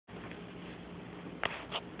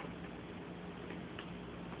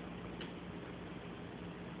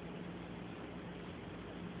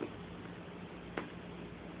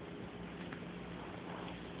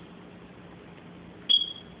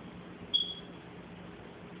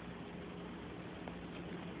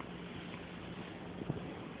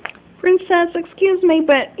Princess, excuse me,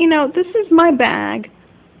 but, you know, this is my bag.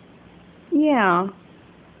 Yeah.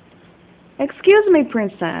 Excuse me,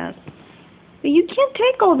 Princess. But you can't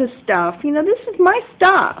take all this stuff. You know, this is my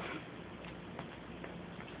stuff.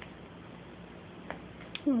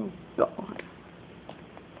 Oh, God.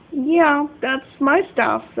 Yeah, that's my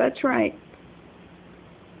stuff. That's right.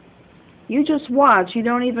 You just watch. You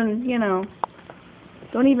don't even, you know,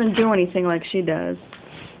 don't even do anything like she does.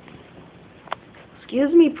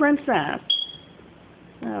 Excuse me, Princess.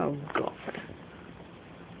 Oh, God.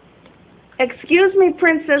 Excuse me,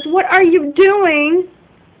 Princess. What are you doing?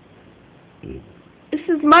 This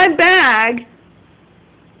is my bag.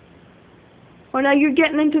 Oh, now you're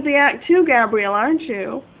getting into the act too, Gabrielle, aren't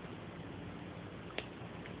you?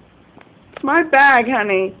 It's my bag,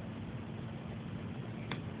 honey.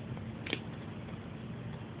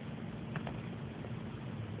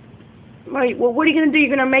 Wait, well, what are you going to do?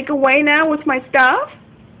 You're going to make away now with my stuff?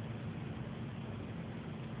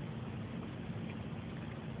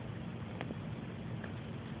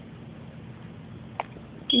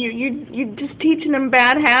 You're just teaching them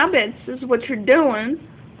bad habits is what you're doing.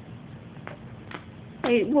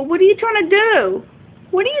 Hey, well, what are you trying to do?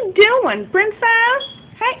 What are you doing, Princess?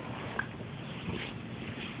 Hey,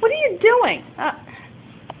 what are you doing?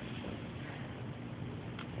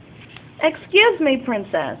 Excuse me,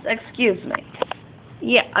 Princess. Excuse me.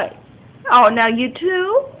 Yeah. Oh, now you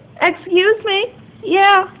too? Excuse me.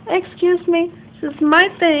 Yeah. Excuse me. This is my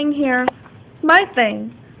thing here. My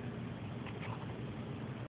thing.